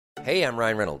Hey, I'm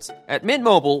Ryan Reynolds. At Mint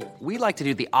Mobile, we like to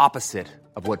do the opposite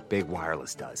of what Big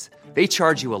Wireless does. They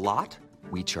charge you a lot,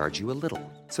 we charge you a little.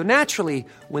 So naturally,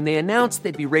 when they announced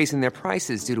they'd be raising their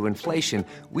prices due to inflation,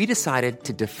 we decided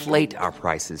to deflate our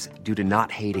prices due to not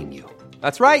hating you.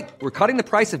 That's right. We're cutting the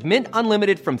price of Mint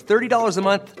Unlimited from $30 a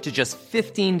month to just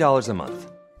 $15 a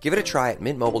month. Give it a try at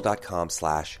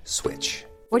mintmobile.com/switch.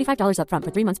 $45 up front for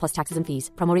 3 months plus taxes and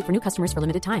fees. Promo rate for new customers for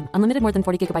limited time. Unlimited more than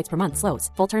 40 gigabytes per month. Slows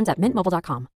full terms at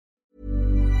mintmobile.com.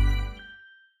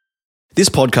 This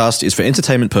podcast is for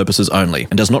entertainment purposes only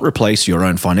and does not replace your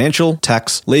own financial,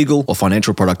 tax, legal, or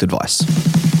financial product advice.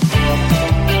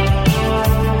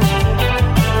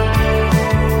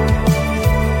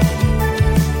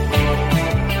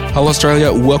 Hello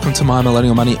Australia, welcome to My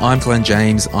Millennial Money. I'm Glenn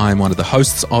James. I'm one of the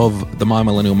hosts of the My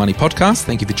Millennial Money podcast.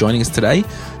 Thank you for joining us today.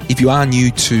 If you are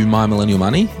new to My Millennial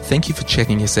Money, thank you for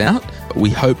checking us out. We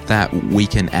hope that we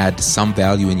can add some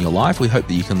value in your life. We hope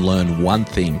that you can learn one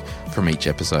thing from each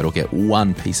episode or get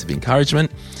one piece of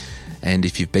encouragement. And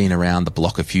if you've been around the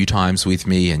block a few times with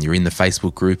me and you're in the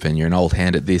Facebook group and you're an old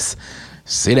hand at this,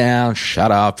 sit down,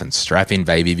 shut up and strap in,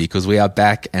 baby, because we are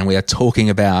back and we are talking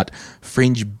about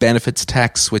Fringe Benefits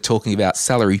Tax. We're talking about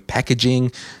salary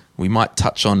packaging. We might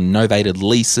touch on novated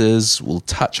leases. We'll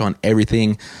touch on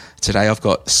everything. Today I've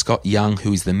got Scott Young,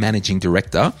 who is the Managing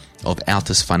Director of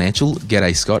Altus Financial.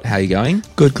 G'day, Scott. How are you going?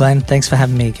 Good, Glenn. Thanks for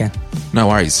having me again. No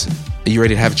worries. Are you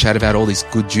ready to have a chat about all this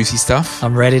good, juicy stuff?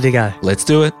 I'm ready to go. Let's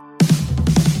do it.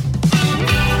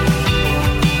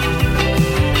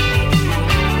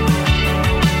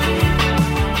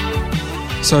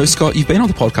 So, Scott, you've been on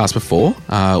the podcast before.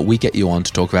 We get you on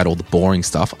to talk about all the boring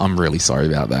stuff. I'm really sorry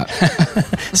about that.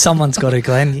 Someone's got to,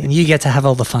 Glenn, and you get to have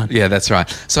all the fun. Yeah, that's right.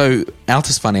 So,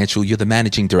 Altus Financial, you're the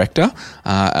Managing Director.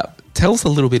 Tell us a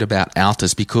little bit about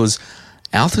Altus, because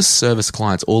Altus service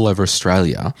clients all over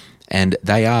Australia, and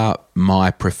they are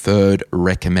my preferred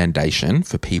recommendation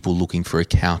for people looking for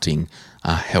accounting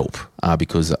help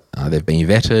because they've been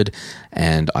vetted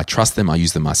and I trust them. I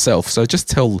use them myself. So just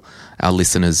tell our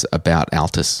listeners about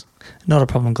Altus. Not a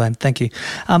problem, Glenn. Thank you.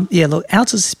 Look,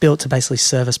 Altus is built to basically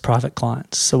service private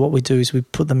clients. So what we do is we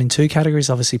put them in two categories,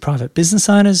 obviously private business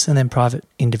owners and then private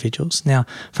individuals. Now,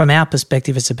 from our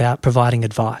perspective, it's about providing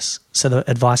advice. So the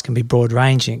advice can be broad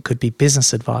ranging. It could be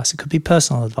business advice. It could be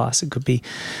personal advice. It could be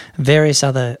various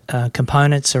other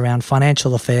components around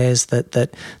financial affairs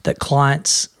that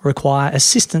clients require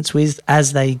assistance with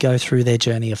as they go through their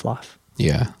journey of life.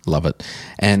 Yeah, love it.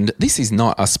 And this is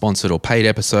not a sponsored or paid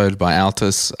episode by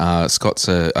Altus. Scott's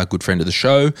a good friend of the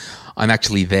show. I'm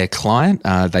actually their client.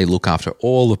 They look after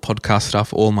all the podcast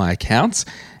stuff, all my accounts.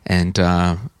 And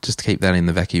just keep that in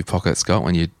the back of your pocket, Scott,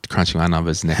 when you're crunching my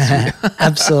numbers next year.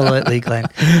 Absolutely, Glenn.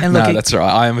 And look, no, that's right.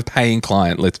 I am a paying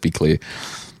client, let's be clear.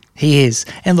 He is.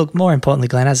 And look, more importantly,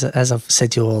 Glenn, as I've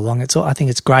said to you all along, I think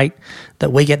it's great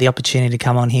that we get the opportunity to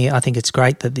come on here. I think it's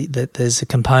great that there's a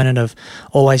component of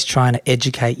always trying to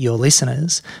educate your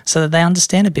listeners so that they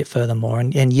understand a bit further more.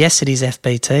 And yes, it is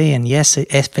FBT, and yes,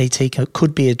 FBT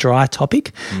could be a dry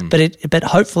topic, but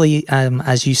hopefully,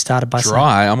 as you started by saying,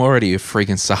 dry. I'm already a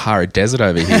freaking Sahara Desert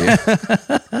over here.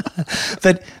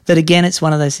 But again, it's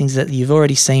one of those things that you've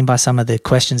already seen by some of the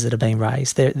questions that have been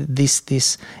raised.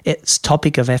 This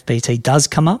topic of FBT does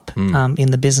come up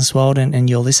in the business world and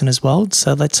your listeners' world.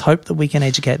 So let's hope that we can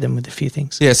educate them with a few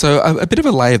things. Yeah, so a bit of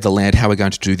a lay of the land, how we're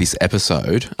going to do this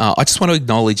episode. I just want to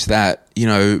acknowledge that,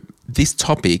 this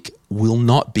topic will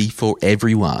not be for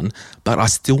everyone, but I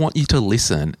still want you to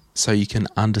listen so you can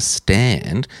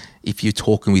understand if you're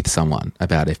talking with someone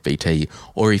about FBT,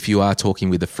 or if you are talking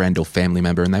with a friend or family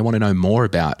member and they want to know more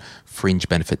about fringe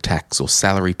benefit tax or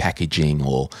salary packaging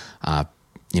or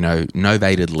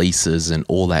novated leases and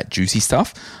all that juicy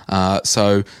stuff.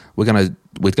 So we're going to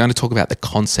talk about the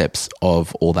concepts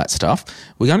of all that stuff.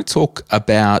 We're going to talk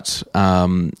about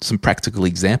some practical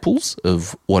examples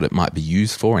of what it might be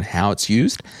used for and how it's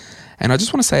used. And I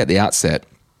just want to say at the outset,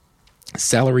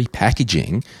 salary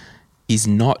packaging is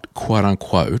not quote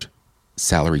unquote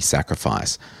salary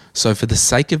sacrifice. So for the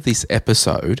sake of this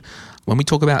episode, when we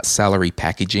talk about salary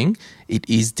packaging, it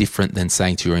is different than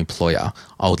saying to your employer,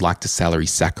 I would like to salary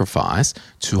sacrifice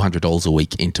 $200 a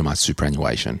week into my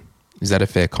superannuation. Is that a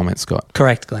fair comment, Scott?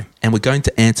 Correct, Glenn. And we're going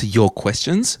to answer your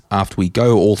questions after we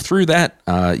go all through that.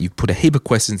 You've put a heap of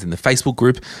questions in the Facebook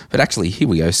group, but actually, here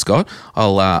we go, Scott.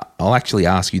 I'll actually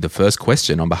ask you the first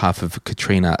question on behalf of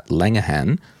Katrina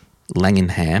Langenham.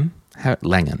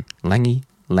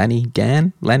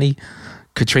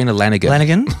 Katrina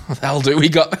Lanigan. That'll do. We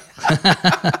got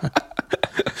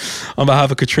on behalf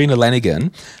of Katrina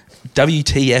Lanigan.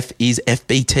 WTF is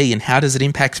FBT and how does it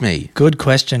impact me? Good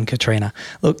question, Katrina.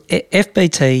 Look,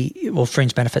 FBT, or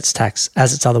Fringe Benefits Tax,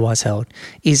 as it's otherwise held,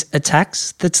 is a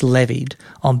tax that's levied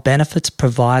on benefits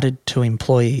provided to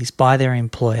employees by their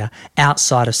employer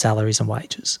outside of salaries and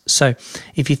wages. So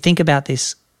if you think about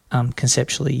this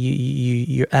conceptually,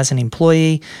 you as an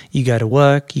employee, you go to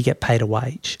work, you get paid a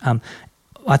wage.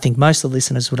 I think most of the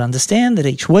listeners would understand that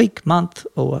each week, month,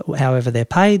 or however they're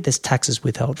paid, there's taxes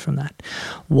withheld from that.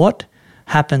 What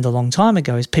happened a long time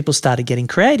ago is people started getting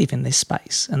creative in this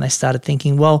space and they started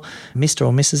thinking, well, Mr.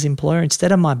 or Mrs. Employer,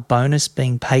 instead of my bonus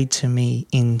being paid to me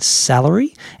in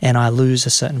salary and I lose a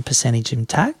certain percentage in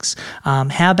tax,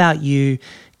 how about you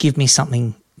give me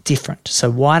something different? So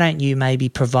why don't you maybe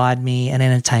provide me an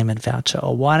entertainment voucher,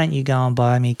 or why don't you go and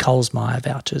buy me Coles Myer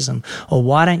vouchers, or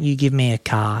why don't you give me a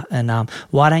car, and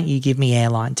why don't you give me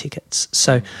airline tickets?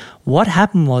 So what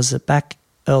happened was that back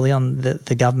early on,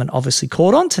 the government obviously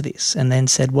caught on to this and then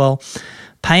said, well,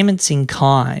 payments in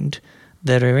kind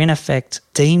that are in effect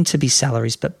deemed to be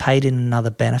salaries but paid in another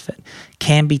benefit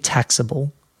can be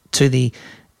taxable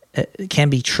can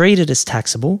be treated as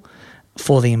taxable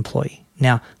for the employee.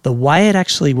 Now, the way it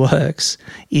actually works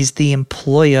is the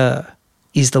employer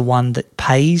is the one that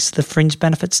pays the fringe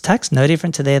benefits tax, no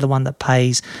different to they're the one that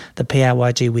pays the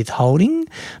PAYG withholding.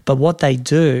 But what they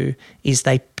do is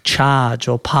they charge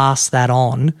or pass that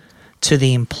on to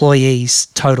the employee's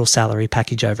total salary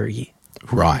package over a year.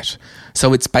 Right.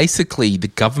 So it's basically the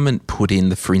government put in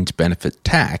the fringe benefit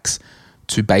tax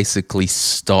to basically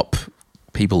stop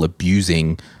people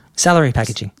abusing salary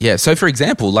packaging. Yeah. So, for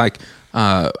example, like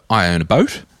I own a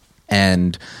boat,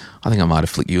 and I think I might have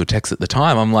flicked you a text at the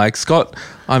time. I'm like, Scott,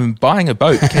 I'm buying a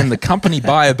boat. Can the company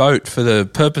buy a boat for the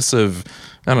purpose of,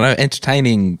 I don't know,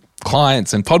 entertaining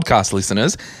clients and podcast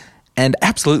listeners? And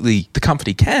absolutely, the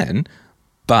company can,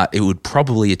 but it would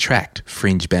probably attract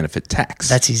fringe benefit tax.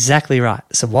 That's exactly right.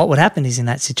 So what would happen is in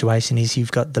that situation is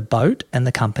you've got the boat and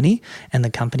the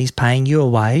company's paying you a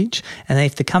wage. And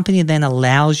if the company then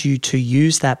allows you to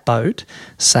use that boat,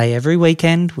 say every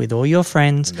weekend with all your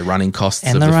friends. And the running costs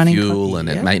of the fuel and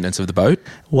maintenance of the boat.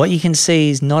 What you can see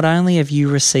is not only have you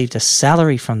received a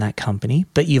salary from that company,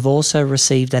 but you've also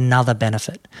received another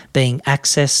benefit, being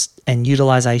access and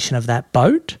utilisation of that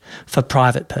boat for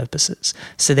private purposes.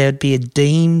 So there would be a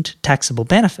deemed taxable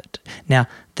benefit. Now,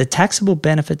 the taxable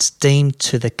benefit's deemed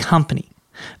to the company.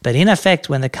 But in effect,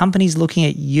 when the company's looking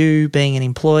at you being an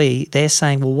employee, they're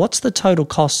saying, well, what's the total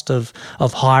cost of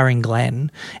hiring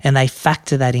Glenn? And they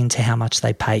factor that into how much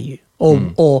they pay you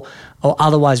or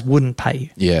otherwise wouldn't pay you.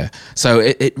 Yeah. So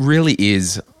it really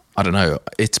is, I don't know,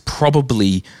 it's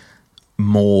probably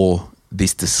more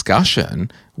this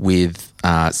discussion with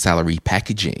salary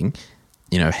packaging,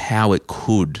 you know, how it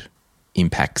could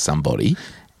impact somebody,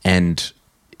 and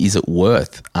is it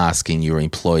worth asking your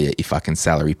employer if I can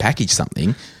salary package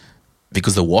something,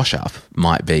 because the wash-up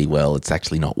might be, well, it's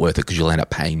actually not worth it because you'll end up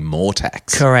paying more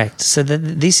tax. Correct. So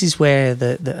this is where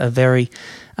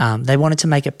they wanted to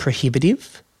make it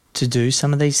prohibitive to do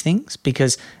some of these things,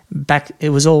 because there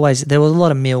was a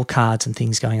lot of meal cards and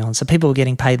things going on. So people were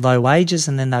getting paid low wages,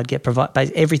 and then they'd get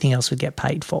everything else would get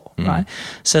paid for, right?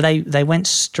 So they went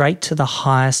straight to the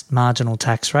highest marginal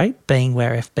tax rate, being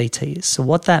where FBT is. So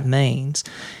what that means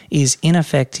is, in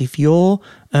effect, if you're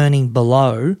earning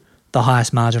below the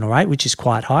highest marginal rate, which is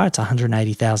quite high, it's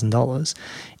 $180,000,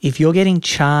 if you're getting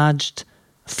charged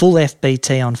full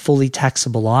FBT on fully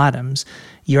taxable items,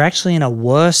 you're actually in a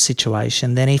worse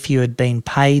situation than if you had been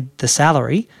paid the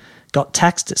salary, got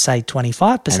taxed at, say,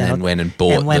 25%. And then went and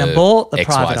bought the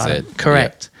private item.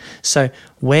 Correct. Yeah. So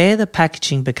where the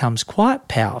packaging becomes quite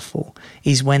powerful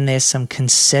is when there's some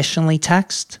concessionally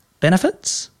taxed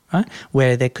benefits, right,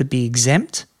 where there could be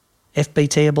exempt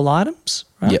FBT-able items,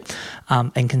 right? Yep.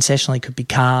 And concessionally could be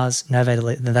cars,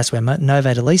 novated, that's where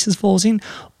novated leases falls in,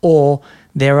 or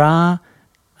there are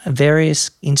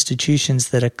various institutions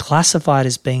that are classified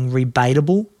as being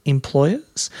rebatable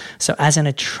employers. So as an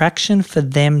attraction for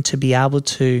them to be able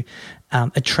to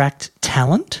attract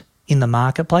talent in the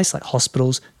marketplace, like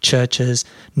hospitals, churches,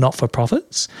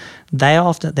 not-for-profits, they're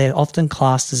often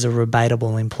classed as a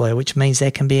rebatable employer, which means there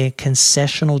can be a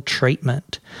concessional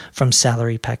treatment from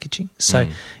salary packaging. So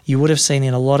you would have seen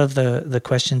in a lot of the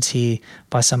questions here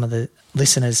by some of the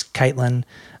listeners, Caitlin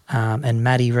and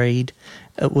Maddie Reid,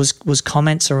 it was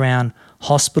comments around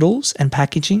hospitals and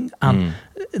packaging.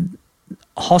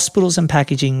 Hospitals and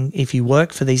packaging, if you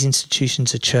work for these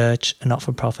institutions, a church, a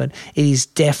not-for-profit, it is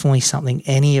definitely something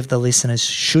any of the listeners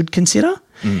should consider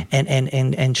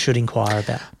and should inquire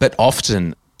about. But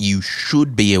often, you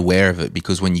should be aware of it,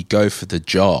 because when you go for the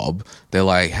job, they're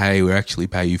like, hey, we actually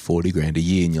pay you 40 grand a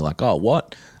year. And you're like, oh,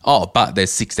 what? Oh, but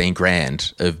there's 16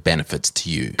 grand of benefits to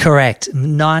you. Correct.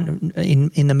 In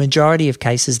the majority of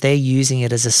cases, they're using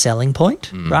it as a selling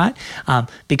point, right?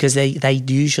 Because they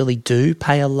usually do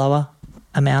pay a lower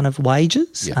amount of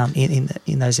wages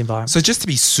in those environments. So just to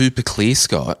be super clear,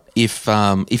 Scott, if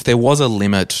there was a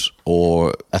limit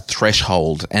or a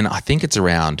threshold, and I think it's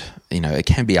around, it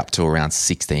can be up to around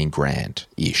 16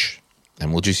 grand-ish,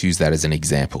 and we'll just use that as an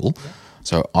example. Yeah.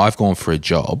 So I've gone for a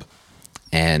job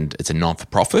and it's a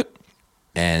non-for-profit,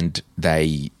 and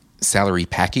they salary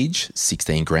package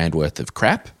 16 grand worth of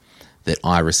crap that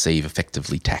I receive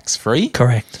effectively tax-free.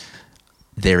 Correct.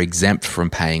 They're exempt from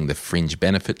paying the fringe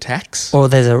benefit tax. Or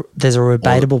there's a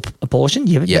rebatable portion.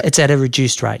 It's at a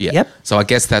reduced rate. Yeah. Yep. So I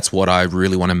guess that's what I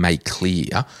really want to make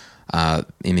clear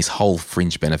in this whole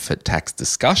fringe benefit tax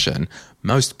discussion.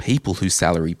 Most people who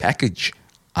salary package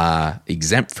are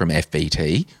exempt from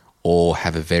FBT or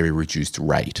have a very reduced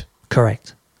rate.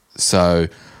 Correct. So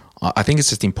I think it's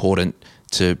just important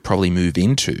to probably move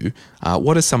into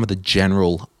what are some of the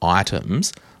general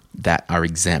items that are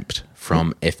exempt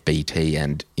from FBT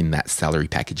and in that salary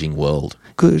packaging world?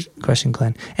 Good question,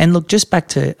 Glenn. And look, just back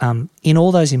to in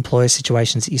all those employer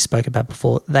situations that you spoke about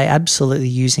before, they absolutely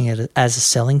using it as a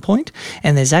selling point.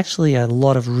 And there's actually a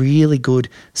lot of really good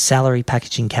salary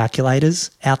packaging calculators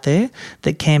out there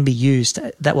that can be used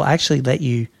that will actually let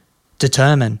you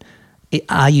determine,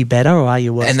 are you better or are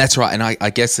you worse? And that's right. And I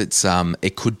guess it's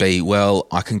it could be, well,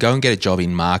 I can go and get a job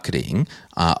in marketing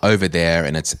over there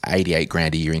and it's 88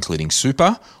 grand a year including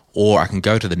super, or I can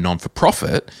go to the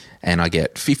non-for-profit and I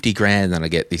get 50 grand and I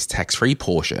get this tax-free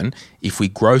portion. If we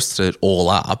grossed it all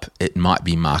up, it might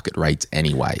be market rates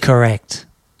anyway. Correct.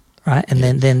 Right. And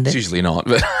then it's usually not,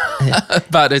 but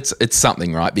but it's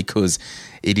something, right? Because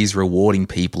it is rewarding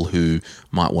people who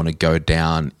might want to go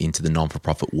down into the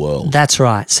non-for-profit world. That's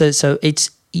right. So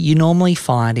you normally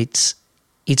find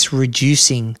it's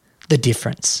reducing the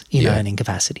difference in earning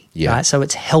capacity, right? So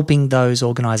it's helping those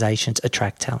organisations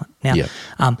attract talent.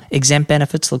 Now, exempt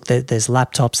benefits, look, there's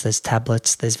laptops, there's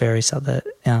tablets, there's various other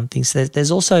things.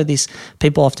 There's also this,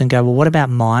 people often go, well, what about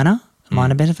minor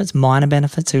benefits? Minor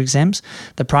benefits are exempt.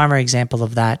 The primary example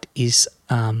of that is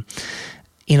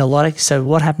so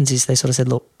what happens is they sort of said,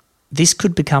 look, this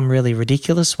could become really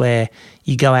ridiculous where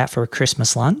you go out for a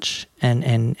Christmas lunch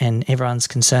and everyone's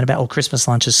concerned about, Christmas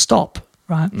lunches stop,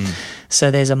 right? So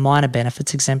there's a minor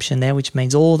benefits exemption there, which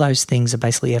means all those things are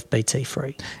basically FBT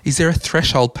free. Is there a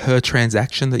threshold per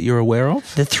transaction that you're aware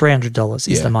of? The $300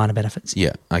 is the minor benefits.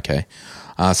 Yeah, okay.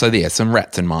 So there, some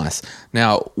rats and mice.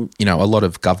 Now, a lot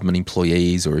of government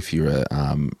employees, or if you're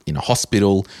in a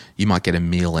hospital, you might get a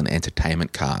meal and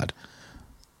entertainment card.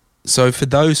 So for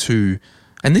those who,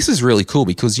 and this is really cool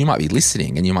because you might be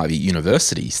listening and you might be at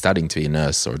university studying to be a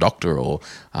nurse or a doctor or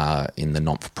in the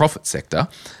not-for-profit sector,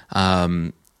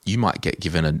 you might get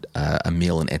given a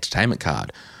meal and entertainment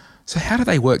card. So how do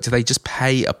they work? Do they just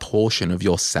pay a portion of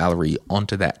your salary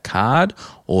onto that card,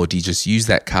 or do you just use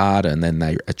that card and then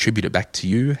they attribute it back to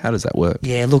you? How does that work?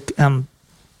 Yeah, look,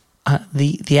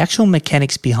 the actual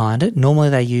mechanics behind it, normally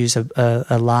they use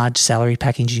a large salary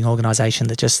packaging organisation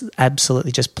that just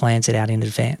absolutely just plans it out in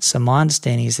advance. So my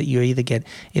understanding is that you either get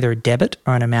a debit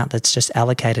or an amount that's just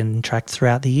allocated and tracked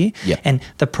throughout the year. Yep. And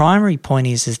the primary point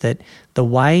is that the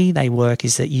way they work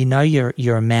is that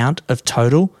your amount of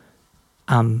total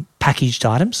packaged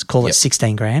items, call it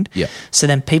 16 grand. Yep. So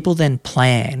then people then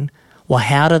plan, well,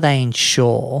 how do they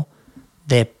ensure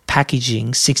they're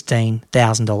packaging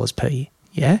 $16,000 per year?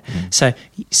 Yeah. So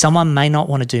someone may not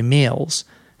want to do meals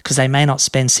because they may not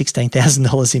spend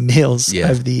 $16,000 in meals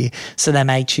over the year. So they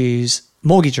may choose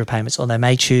mortgage repayments, or they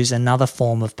may choose another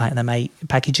form of payment. They may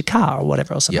package a car or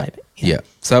whatever else it may be. Yeah.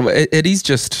 So it is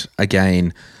just,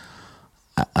 again,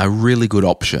 a really good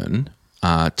option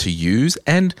to use.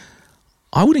 And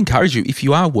I would encourage you, if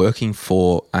you are working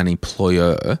for an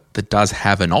employer that does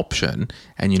have an option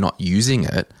and you're not using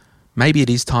it, maybe it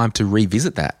is time to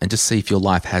revisit that and just see if your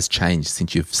life has changed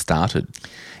since you've started.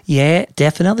 Yeah,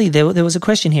 definitely. There was a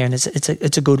question here, and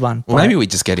it's a good one. Well, maybe we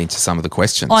just get into some of the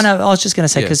questions. Oh, no, I was just going to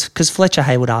say, because Fletcher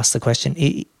Haywood asked the question,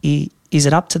 is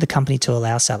it up to the company to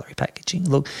allow salary packaging?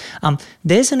 Look,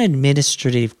 there's an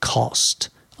administrative cost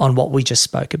on what we just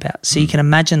spoke about. So you can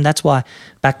imagine that's why,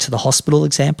 back to the hospital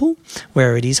example,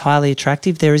 where it is highly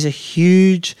attractive, there is a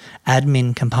huge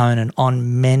admin component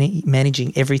on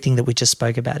managing everything that we just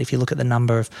spoke about if you look at the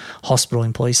number of hospital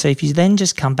employees. So if you then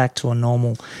just come back to a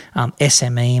normal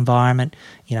SME environment,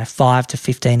 5 to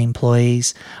 15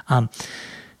 employees,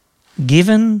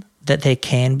 given that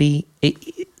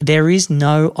there is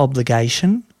no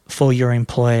obligation for your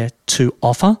employer to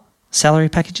offer salary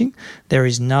packaging. There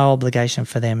is no obligation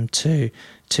for them to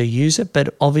use it,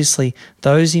 but obviously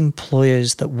those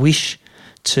employers that wish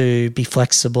to be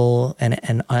flexible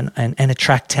and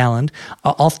attract talent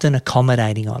are often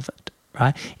accommodating of it,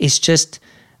 right? It's just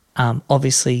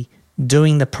obviously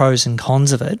doing the pros and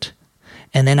cons of it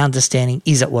and then understanding,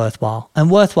 is it worthwhile?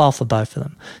 And worthwhile for both of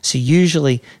them. So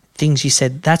usually things you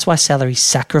said, that's why salary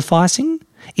sacrificing,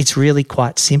 it's really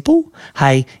quite simple.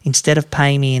 Hey, instead of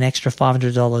paying me an extra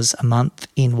 $500 a month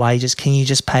in wages, can you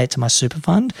just pay it to my super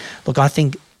fund? Look, I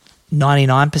think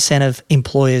 99% of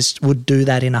employers would do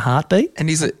that in a heartbeat. And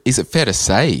is it fair to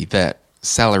say that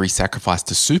salary sacrifice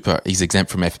to super is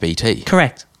exempt from FBT?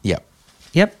 Correct.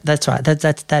 Yep, that's right.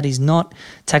 That is not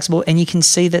taxable, and you can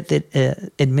see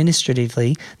that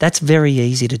administratively that's very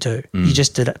easy to do. You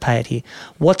just pay it here.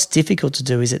 What's difficult to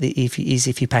do is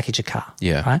if you package a car.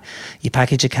 Yeah, right. You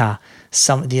package a car.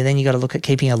 Then you got to look at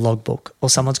keeping a logbook, or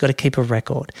someone's got to keep a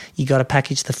record. You got to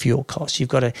package the fuel costs. You've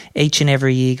got to each and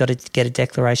every year got to get a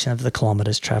declaration of the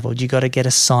kilometres travelled. You got to get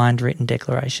a signed written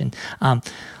declaration.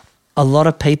 A lot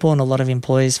of people and a lot of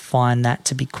employers find that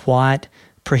to be quite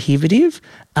prohibitive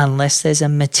unless there's a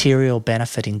material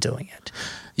benefit in doing it.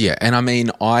 Yeah, and I mean,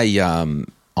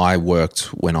 I worked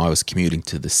when I was commuting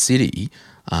to the city.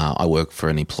 I worked for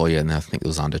an employer, and I think there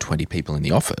was under 20 people in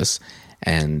the office,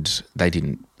 and they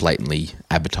didn't blatantly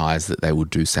advertise that they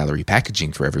would do salary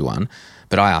packaging for everyone.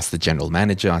 But I asked the general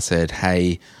manager, I said,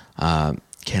 hey,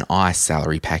 can I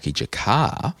salary package a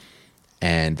car?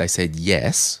 And they said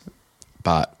yes,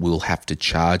 but we'll have to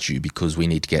charge you because we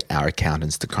need to get our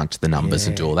accountants to crunch the numbers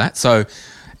and do all that. So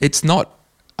it's not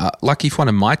like if one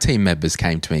of my team members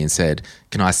came to me and said,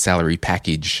 can I salary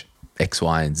package X,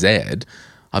 Y, and Z?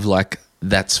 I'd be like,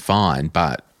 that's fine,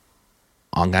 but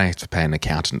I'm going to have to pay an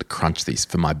accountant to crunch this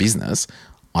for my business.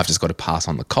 I've just got to pass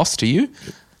on the cost to you.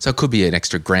 So it could be an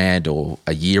extra $1,000 or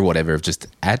a year, whatever, of just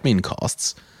admin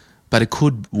costs, but it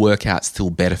could work out still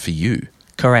better for you.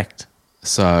 Correct.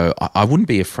 So I wouldn't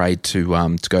be afraid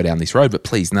to go down this road, but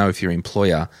please know if your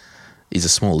employer is a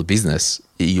smaller business,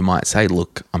 you might say,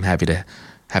 look, I'm happy to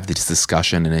have this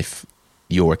discussion, and if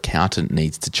your accountant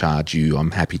needs to charge you,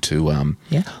 I'm happy to.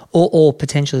 Or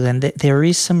potentially then there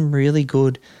is some really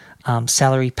good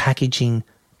salary packaging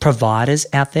providers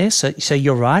out there. So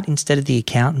you're right. Instead of the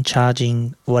accountant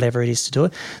charging whatever it is to do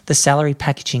it, the salary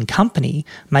packaging company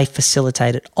may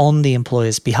facilitate it on the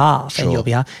employer's behalf and your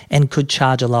behalf, and could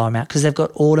charge a lower amount because they've got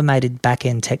automated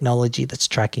back-end technology that's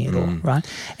tracking it all, right?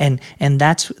 And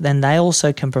then they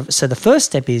also can. So the first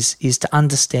step is to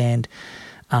understand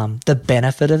the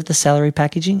benefit of the salary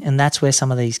packaging, and that's where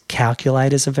some of these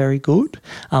calculators are very good.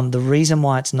 The reason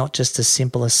why it's not just as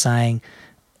simple as saying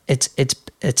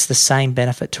it's the same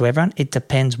benefit to everyone. It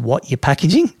depends what you're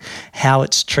packaging, how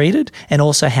it's treated, and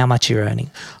also how much you're earning.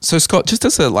 So Scott, just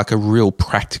as a real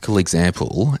practical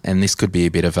example, and this could be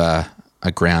a bit of a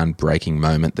groundbreaking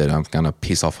moment that I'm going to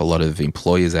piss off a lot of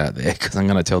employers out there because I'm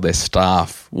going to tell their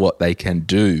staff what they can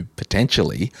do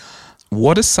potentially.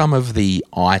 What are some of the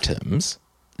items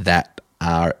that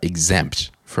are exempt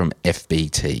from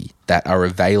FBT that are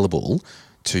available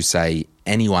to, say,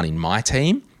 anyone in my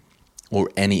team or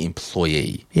any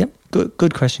employee? Yep,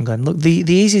 good question, Glenn. Look, the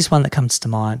easiest one that comes to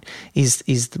mind is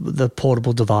the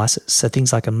portable devices. So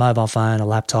things like a mobile phone, a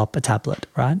laptop, a tablet,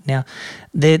 right? Now,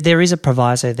 there is a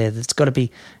proviso there that's got to be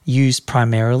used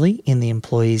primarily in the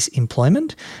employee's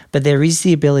employment, but there is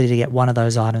the ability to get one of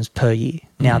those items per year.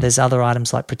 Now, there's other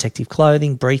items like protective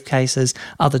clothing, briefcases,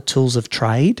 other tools of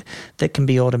trade that can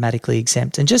be automatically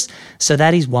exempt. And just so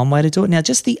that is one way to do it. Now,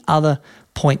 just the other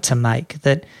point to make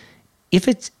that if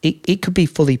it could be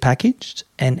fully packaged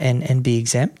and be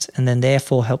exempt, and then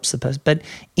therefore helps the person. But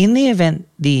in the event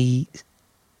the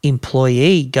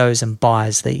employee goes and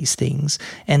buys these things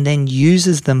and then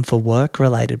uses them for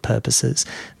work-related purposes,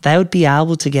 they would be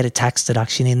able to get a tax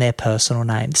deduction in their personal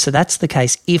name. So that's the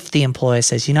case if the employer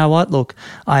says, you know what, look,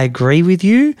 I agree with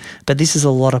you, but this is a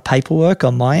lot of paperwork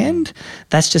on my end.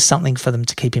 That's just something for them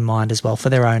to keep in mind as well for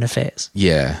their own affairs.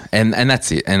 Yeah, and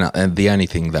that's it. And the only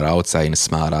thing that I would say in a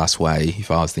smart-ass way,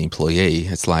 if I was the employee,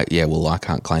 it's like, yeah, well, I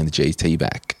can't claim the GST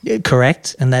back. Yeah,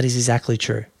 correct, and that is exactly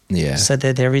true. Yeah. So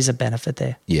there is a benefit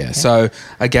there. Yeah. So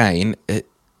again,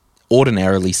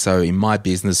 ordinarily, so in my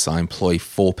business, I employ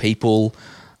 4 people.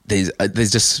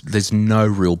 There's no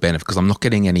real benefit because I'm not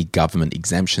getting any government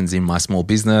exemptions in my small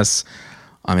business.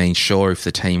 I mean, sure, if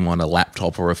the team want a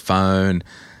laptop or a phone,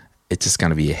 it's just going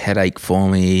to be a headache for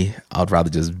me. I'd rather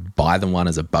just buy them one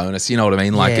as a bonus. You know what I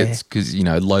mean? Like it's because,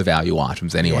 low value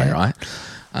items anyway, right?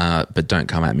 But don't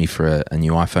come at me for a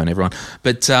new iPhone, everyone.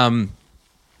 But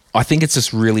I think it's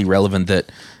just really relevant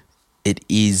that it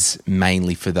is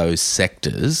mainly for those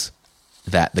sectors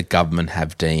that the government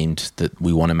have deemed that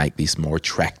we want to make this more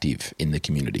attractive in the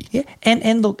community. Yeah,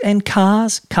 and look, and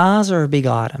cars are a big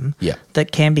item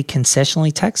that can be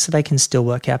concessionally taxed, so they can still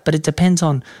work out. But it depends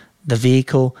on the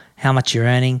vehicle, how much you're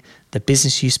earning, the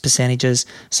business use percentages.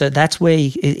 So that's where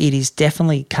it is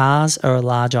definitely, cars are a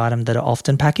large item that are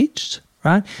often packaged,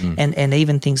 right? And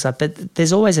even things like, but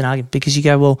there's always an argument because you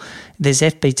go, well, there's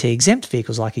FBT exempt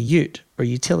vehicles like a ute or a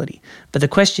utility. But the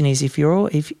question is, if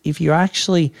you're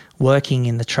actually working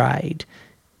in the trade,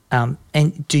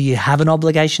 and do you have an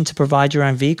obligation to provide your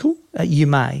own vehicle? You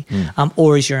may,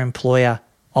 or is your employer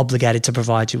obligated to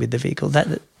provide you with the vehicle?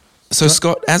 So,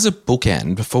 Scott, as a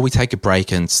bookend, before we take a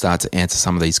break and start to answer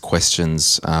some of these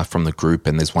questions from the group,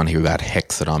 and there's one here about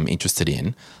HEX that I'm interested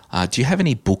in, do you have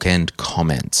any bookend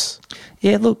comments?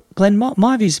 Yeah, look, Glenn,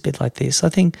 my view is a bit like this. I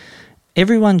think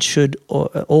everyone should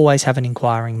always have an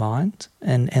inquiring mind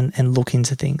and look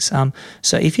into things.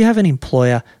 So if you have an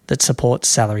employer that supports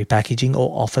salary packaging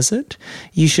or offers it,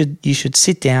 you should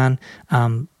sit down,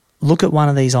 look at one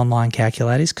of these online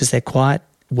calculators because they're quite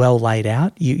well laid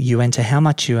out. You enter how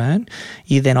much you earn.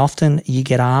 You then often you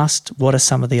get asked what are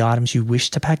some of the items you wish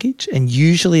to package, and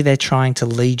usually they're trying to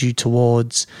lead you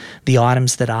towards the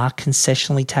items that are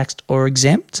concessionally taxed or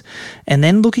exempt, and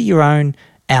then look at your own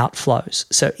outflows.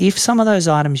 So if some of those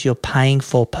items you're paying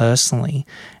for personally,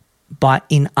 but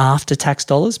in after-tax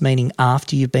dollars, meaning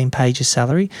after you've been paid your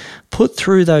salary, put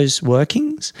through those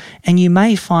workings, and you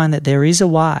may find that there is a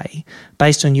way,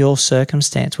 based on your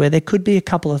circumstance, where there could be a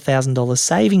couple of $1,000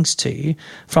 savings to you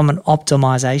from an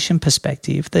optimization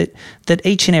perspective that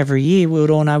each and every year we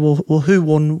would all know, well who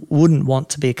wouldn't want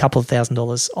to be a couple of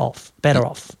 $1,000 off, better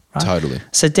off? Right? Totally.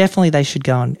 So definitely they should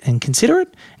go and consider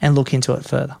it and look into it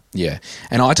further. Yeah.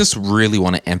 And I just really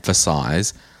want to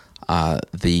emphasize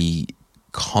the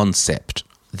concept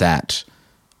that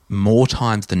more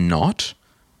times than not,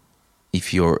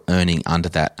 if you're earning under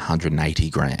that 180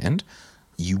 grand,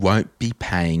 you won't be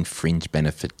paying fringe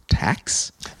benefit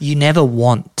tax. You never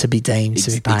want to be deemed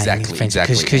to be paying fringe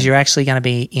because you're actually going to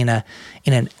be in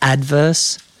an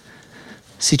adverse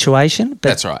situation. But,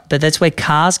 that's right. But that's where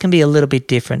cars can be a little bit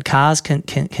different. Cars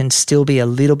can still be a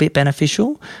little bit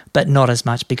beneficial, but not as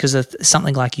much because of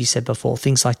something like you said before,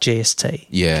 things like GST.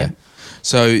 Yeah. Okay.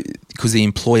 So because the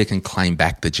employer can claim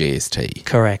back the GST.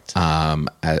 Correct. On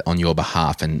your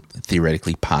behalf and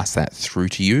theoretically pass that through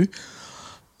to you.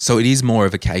 So it is more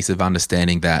of a case of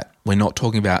understanding that we're not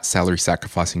talking about salary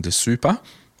sacrificing to super.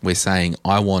 We're saying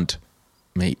I want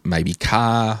maybe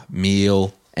car,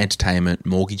 meal, entertainment,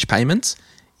 mortgage payments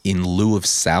in lieu of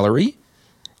salary.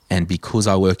 And because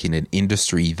I work in an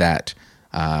industry that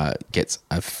gets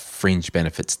a fringe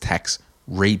benefits tax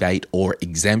rebate or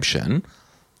exemption,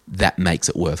 that makes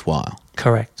it worthwhile.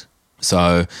 Correct.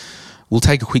 So we'll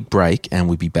take a quick break and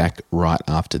we'll be back right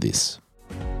after this.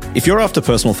 If you're after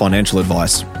personal financial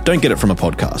advice, don't get it from a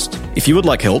podcast. If you would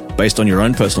like help based on your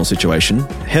own personal situation,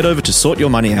 head over to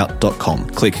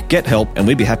sortyourmoneyout.com, click Get Help, and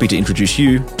we'd be happy to introduce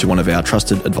you to one of our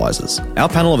trusted advisors. Our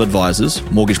panel of advisors,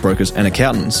 mortgage brokers and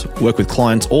accountants work with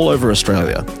clients all over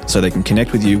Australia so they can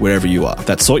connect with you wherever you are.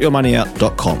 That's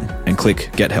sortyourmoneyout.com and click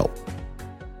Get Help.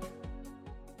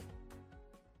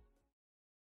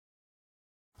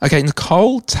 Okay,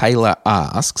 Nicole Taylor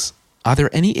asks, are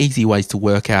there any easy ways to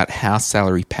work out how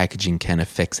salary packaging can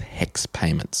affect HEX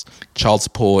payments, child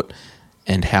support,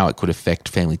 and how it could affect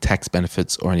family tax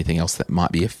benefits or anything else that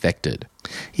might be affected?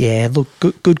 Yeah, look,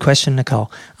 good question,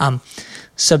 Nicole.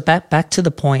 So back to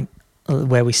the point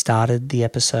where we started the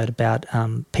episode about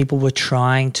people were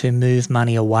trying to move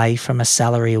money away from a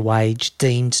salary or wage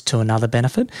deemed to another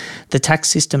benefit. The tax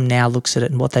system now looks at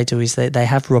it, and what they do is they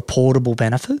have reportable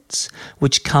benefits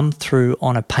which come through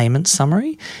on a payment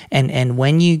summary. And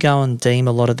when you go and deem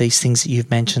a lot of these things that you've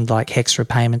mentioned, like HEX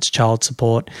repayments, child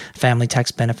support, family tax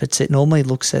benefits, it normally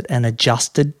looks at an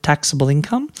adjusted taxable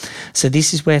income. So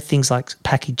this is where things like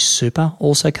package super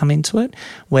also come into it,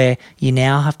 where you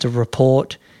now have to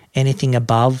report anything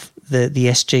above the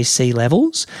SGC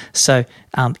levels. So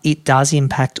it does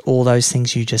impact all those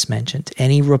things you just mentioned.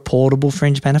 Any reportable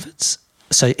fringe benefits.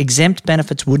 So exempt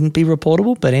benefits wouldn't be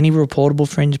reportable, but any reportable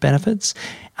fringe benefits,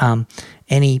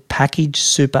 any package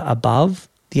super above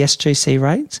the SGC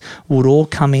rates would all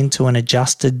come into an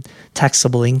adjusted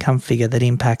taxable income figure that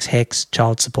impacts HEX,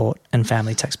 child support and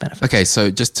family tax benefits. Okay, so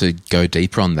just to go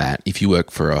deeper on that, if you work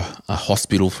for a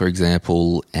hospital, for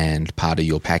example, and part of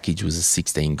your package was a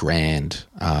 16 grand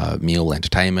meal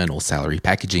entertainment or salary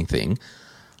packaging thing,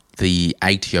 the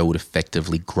ATO would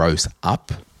effectively gross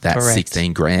up that Correct.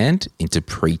 16 grand into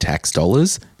pre-tax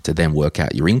dollars to then work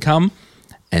out your income.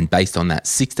 And based on that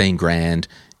 16 grand,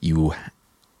 you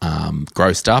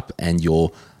grossed up and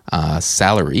your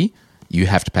salary, you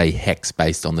have to pay HEX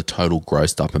based on the total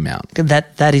grossed up amount.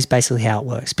 That is basically how it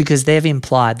works, because they've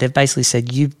basically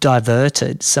said you've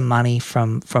diverted some money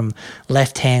from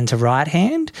left hand to right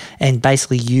hand, and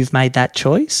basically you've made that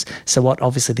choice. So what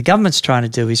obviously the government's trying to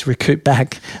do is recoup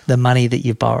back the money that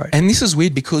you borrowed. And this is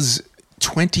weird because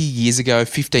 20 years ago,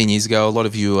 15 years ago, a lot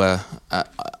of you are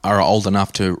old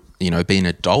enough to be an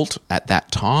adult at that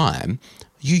time.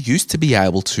 You used to be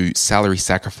able to salary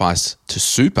sacrifice to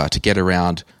super to get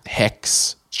around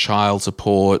HEX, child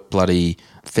support, bloody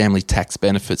family tax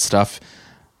benefit stuff.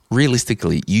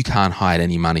 Realistically, you can't hide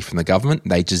any money from the government.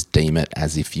 They just deem it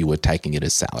as if you were taking it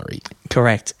as salary.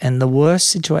 Correct. And the worst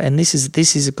situation, and this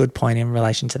is a good point in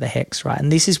relation to the HEX, right?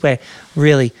 And this is where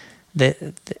really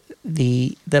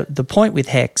the point with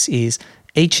HEX is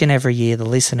each and every year the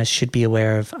listeners should be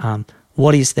aware of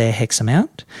what is their HEX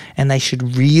amount, and they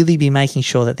should really be making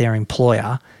sure that their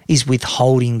employer is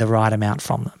withholding the right amount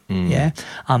from them. Yeah,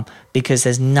 because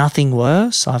there's nothing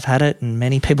worse. I've had it, and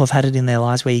many people have had it in their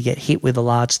lives, where you get hit with a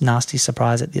large, nasty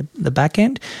surprise at the back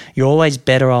end. You're always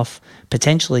better off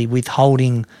potentially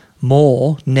withholding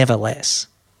more, never less.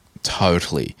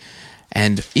 Totally.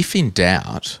 And if in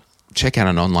doubt, check out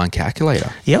an online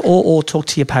calculator. Yeah, or talk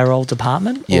to your payroll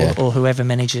department or whoever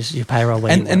manages your payroll.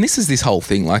 And this is this whole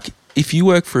thing, like if you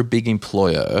work for a big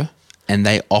employer and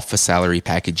they offer salary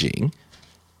packaging,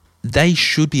 they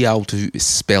should be able to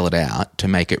spell it out to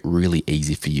make it really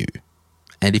easy for you.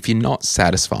 And if you're not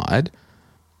satisfied,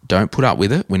 don't put up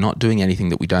with it. We're not doing anything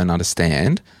that we don't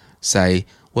understand. Say,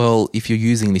 well, if you're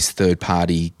using this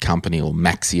third-party company or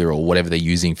Maxia or whatever they're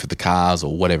using for the cars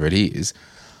or whatever it is,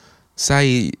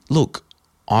 say, look,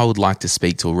 I would like to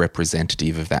speak to a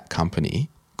representative of that company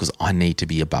because I need to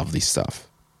be above this stuff.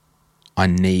 I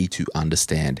need to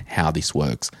understand how this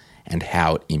works and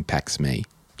how it impacts me.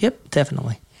 Yep,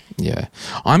 definitely. Yeah.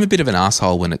 I'm a bit of an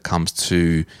asshole when it comes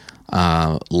to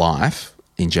life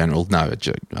in general. No,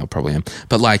 I probably am.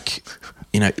 But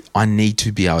I need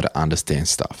to be able to understand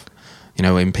stuff.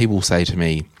 When people say to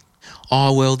me,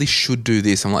 oh, well, this should do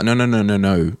this. I'm like,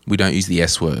 no. We don't use the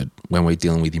S word when we're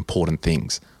dealing with important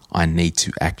things. I need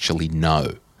to actually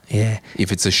know. Yeah.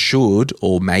 If it's a should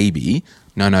or maybe,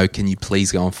 no, can you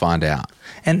please go and find out?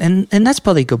 And that's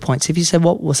probably a good point. So if you said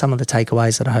what were some of the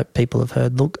takeaways that I hope people have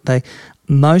heard, look,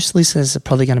 most listeners are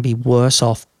probably going to be worse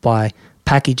off by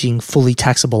packaging fully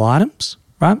taxable items,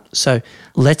 right? So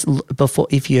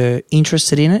if you're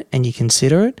interested in it and you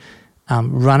consider it,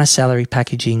 run a salary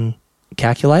packaging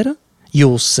calculator.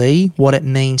 You'll see what it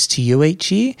means to you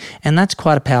each year. And that's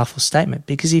quite a powerful statement,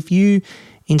 because if you,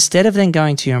 instead of then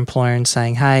going to your employer and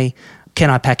saying, hey, can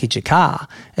I package a car?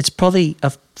 It's probably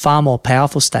a far more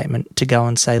powerful statement to go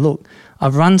and say, look,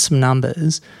 I've run some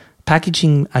numbers.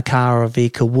 Packaging a car or a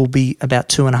vehicle will be about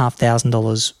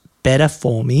 $2,500 better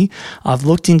for me. I've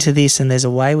looked into this and there's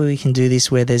a way where we can do this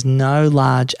where there's no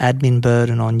large admin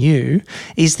burden on you.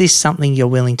 Is this something you're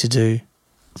willing to do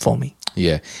for me?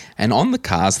 Yeah. And on the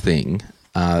cars thing,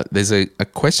 there's a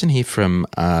question here from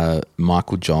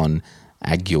Michael John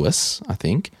Aguis, I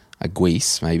think.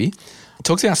 Aguis, maybe. It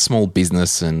talks about small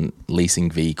business and leasing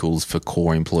vehicles for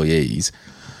core employees.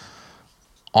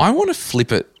 I want to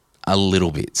flip it a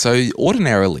little bit. So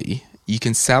ordinarily, you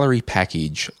can salary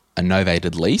package a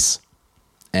novated lease,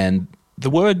 and the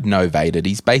word novated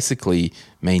is basically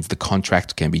means the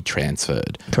contract can be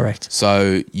transferred. Correct.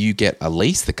 So you get a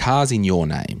lease, the car's in your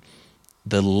name.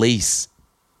 The lease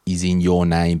is in your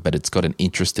name, but it's got an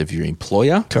interest of your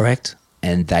employer. Correct.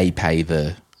 And they pay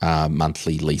the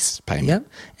monthly lease payment.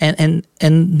 Yep.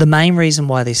 And the main reason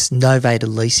why this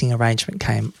novated leasing arrangement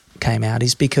came out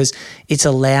is because it's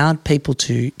allowed people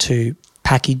to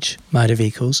package motor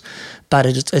vehicles, but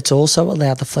it's also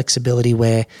allowed the flexibility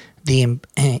where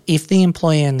if the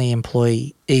employer and the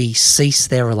employee cease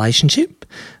their relationship,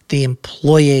 the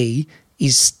employee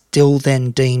is still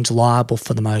then deemed liable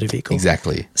for the motor vehicle.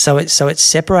 Exactly. So it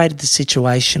separated the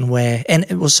situation where, and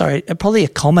it probably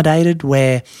accommodated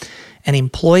where an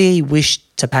employee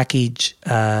wished to package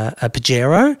a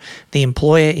Pajero. The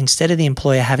employer, instead of the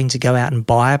employer having to go out and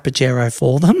buy a Pajero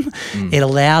for them, it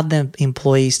allowed the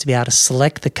employees to be able to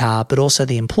select the car, but also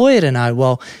the employer to know,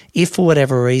 well, if for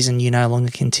whatever reason you no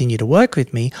longer continue to work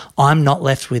with me, I'm not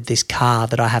left with this car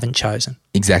that I haven't chosen.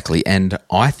 Exactly. And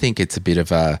I think it's a bit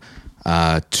of a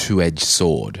two-edged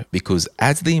sword, because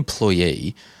as the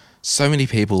employee, so many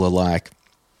people are like,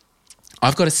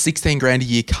 I've got a 16 grand a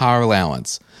year car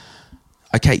allowance.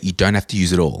 Okay, you don't have to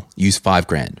use it all. Use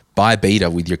 $5,000. Buy a Beta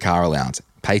with your car allowance.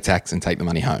 Pay tax and take the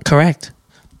money home. Correct.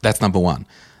 That's number one.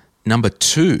 Number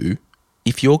two,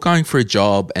 if you're going for a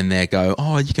job and they go,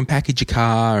 oh, you can package your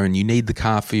car and you need the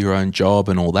car for your own job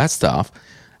and all that stuff,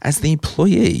 as the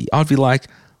employee, I'd be like,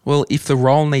 well, if the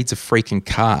role needs a freaking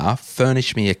car,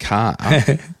 furnish me a car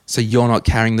so you're not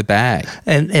carrying the bag.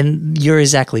 And you're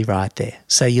exactly right there.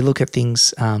 So you look at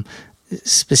things,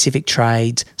 specific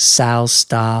trades, sales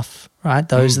staff, right?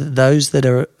 Those that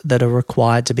are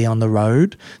required to be on the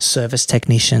road, service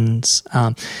technicians.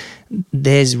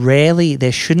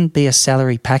 There shouldn't be a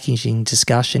salary packaging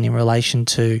discussion in relation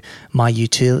to my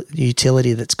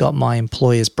utility that's got my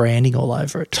employer's branding all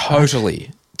over it. Totally.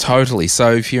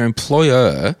 So if your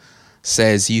employer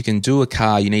says you can do a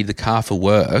car, you need the car for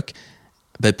work,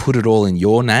 but put it all in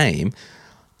your name,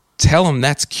 tell them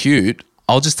that's cute.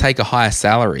 I'll just take a higher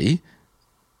salary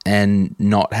and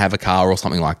not have a car or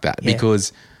something like that,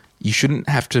 because you shouldn't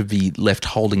have to be left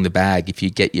holding the bag if you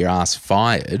get your ass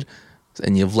fired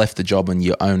and you've left the job and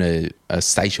you own a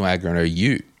station wagon or a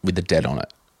ute with the debt on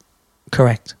it.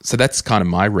 Correct. So that's kind of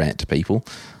my rant to people.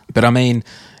 But I mean,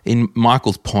 in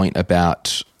Michael's point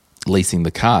about leasing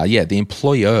the car, the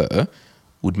employer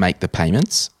would make the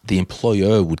payments. The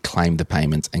employer would claim the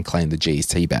payments and claim the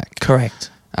GST back. Correct.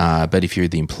 But if you're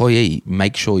the employee,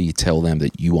 make sure you tell them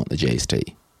that you want the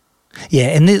GST. Yeah,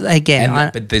 and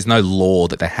but there's no law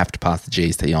that they have to pass the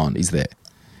GST on, is there?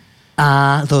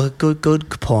 Look, good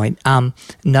point.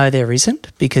 No, there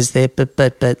isn't, because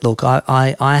but look,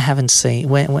 I haven't seen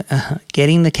when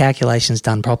getting the calculations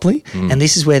done properly, and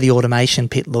this is where the automation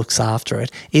pit looks after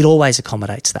it. It always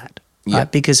accommodates that,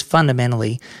 right? Because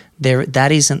fundamentally,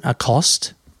 that isn't a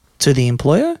cost to the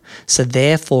employer, so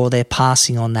therefore they're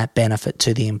passing on that benefit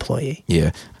to the employee. Yeah.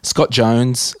 Scott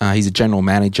Jones, he's a general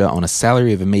manager on a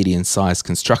salary of a medium-sized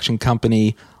construction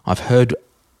company. I've heard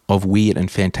of weird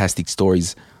and fantastic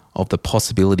stories of the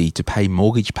possibility to pay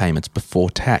mortgage payments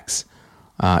before tax.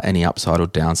 Any upside or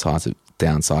downside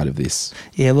of this?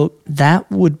 Yeah, look, that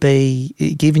would be,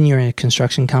 given you're in a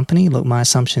construction company, look, my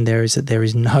assumption there is that there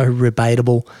is no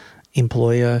rebatable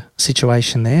employer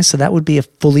situation there. So that would be a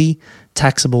fully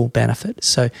taxable benefit.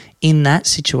 So in that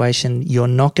situation, you're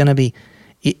not going to be,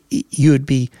 you would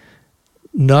be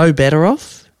no better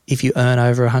off if you earn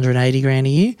over 180 grand a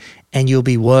year, and you'll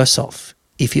be worse off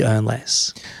if you earn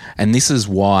less. And this is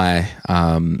why,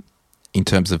 in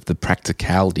terms of the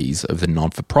practicalities of the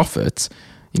non-for-profits,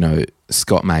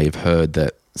 Scott may have heard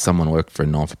that someone worked for a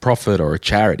non-for-profit or a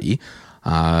charity,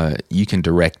 you can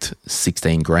direct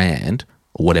 16 grand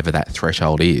or whatever that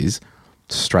threshold is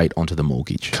straight onto the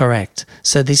mortgage. Correct.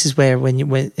 So this is where when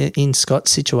in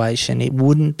Scott's situation, it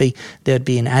wouldn't be, there'd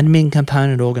be an admin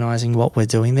component organising what we're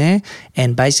doing there,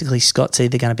 and basically Scott's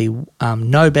either going to be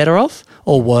no better off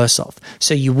or worse off.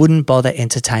 So you wouldn't bother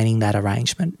entertaining that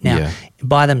arrangement. Now,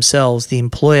 by themselves, the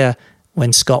employer,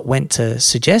 when Scott went to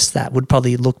suggest that, would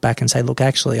probably look back and say, look,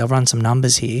 actually, I've run some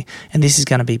numbers here, and this is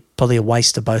going to be probably a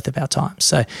waste of both of our time.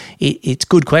 So it's a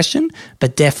good question,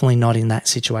 but definitely not in that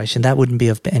situation. That wouldn't be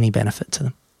of any benefit to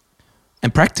them.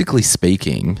 And practically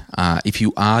speaking, if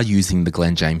you are using the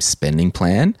Glen James spending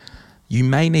plan, you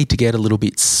may need to get a little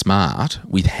bit smart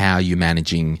with how you're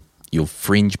managing your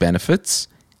fringe benefits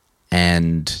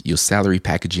and your salary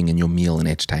packaging and your meal and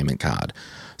entertainment card.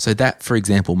 So that, for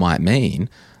example, might mean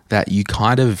that you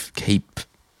kind of keep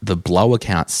the blow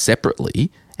account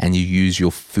separately and you use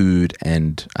your food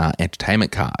and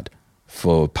entertainment card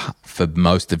for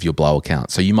most of your blow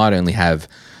account. So you might only have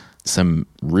some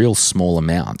real small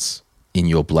amounts in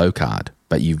your blow card,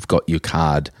 but you've got your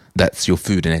card that's your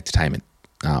food and entertainment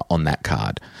on that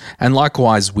card. And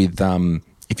likewise with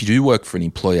if you do work for an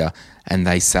employer and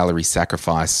they salary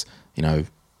sacrifice,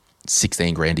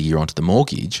 16 grand a year onto the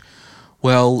mortgage,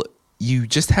 well, you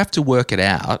just have to work it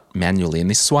out manually. And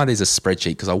this is why there's a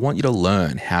spreadsheet, because I want you to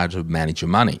learn how to manage your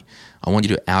money. I want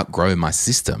you to outgrow my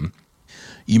system.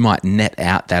 You might net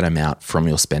out that amount from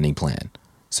your spending plan.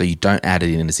 So you don't add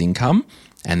it in as income,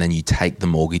 and then you take the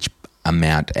mortgage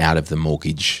amount out of the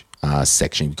mortgage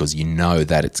section because you know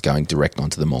that it's going direct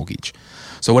onto the mortgage.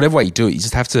 So whatever way you do it, you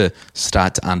just have to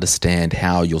start to understand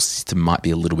how your system might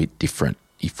be a little bit different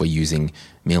if we're using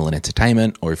meal and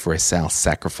entertainment, or if we're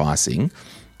self-sacrificing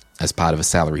as part of a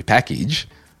salary package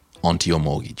onto your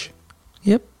mortgage.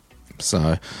 Yep.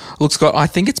 So, look, Scott, I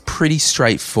think it's pretty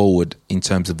straightforward in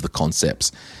terms of the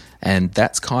concepts, and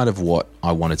that's kind of what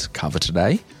I wanted to cover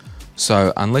today.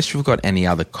 So unless you've got any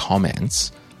other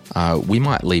comments, we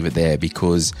might leave it there,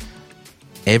 because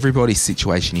everybody's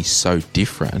situation is so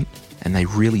different and they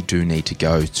really do need to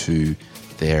go to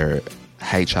their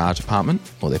HR department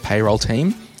or their payroll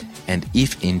team. And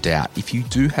if in doubt, if you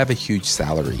do have a huge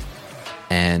salary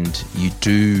and you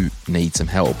do need some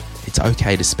help, it's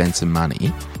okay to spend some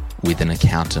money with an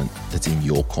accountant that's in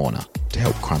your corner to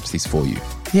help crunch this for you.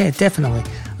 Yeah, definitely.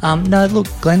 No, look,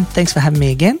 Glenn, thanks for having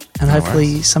me again. And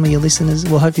hopefully some of your listeners,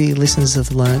 hopefully your listeners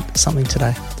have learned something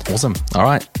today. Awesome. All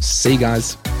right. See you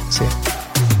guys. See ya.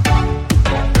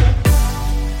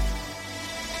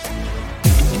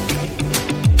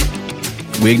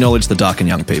 We acknowledge the Darkin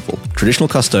Young people, traditional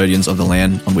custodians of the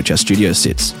land on which our studio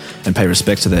sits, and pay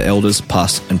respect to their elders,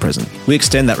 past and present. We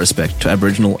extend that respect to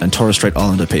Aboriginal and Torres Strait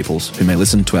Islander peoples who may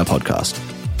listen to our podcast.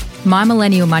 My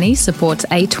Millennial Money supports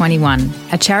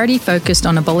A21, a charity focused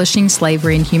on abolishing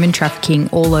slavery and human trafficking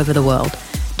all over the world.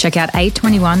 Check out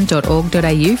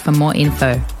a21.org.au for more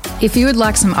info. If you would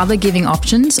like some other giving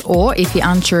options, or if you're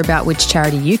unsure about which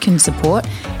charity you can support,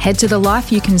 head to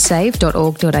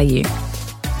thelifeyoucansave.org.au.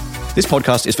 This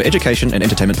podcast is for education and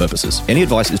entertainment purposes. Any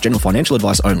advice is general financial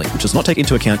advice only, which does not take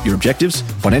into account your objectives,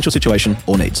 financial situation,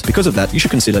 or needs. Because of that, you should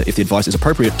consider if the advice is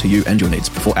appropriate to you and your needs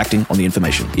before acting on the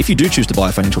information. If you do choose to buy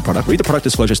a financial product, read the product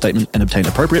disclosure statement and obtain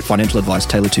appropriate financial advice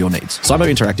tailored to your needs. Simo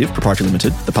Interactive Proprietary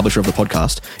Limited, the publisher of the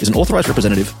podcast, is an authorised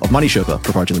representative of Money Sherpa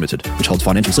Proprietary Limited, which holds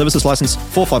financial services license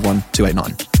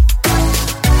 451289.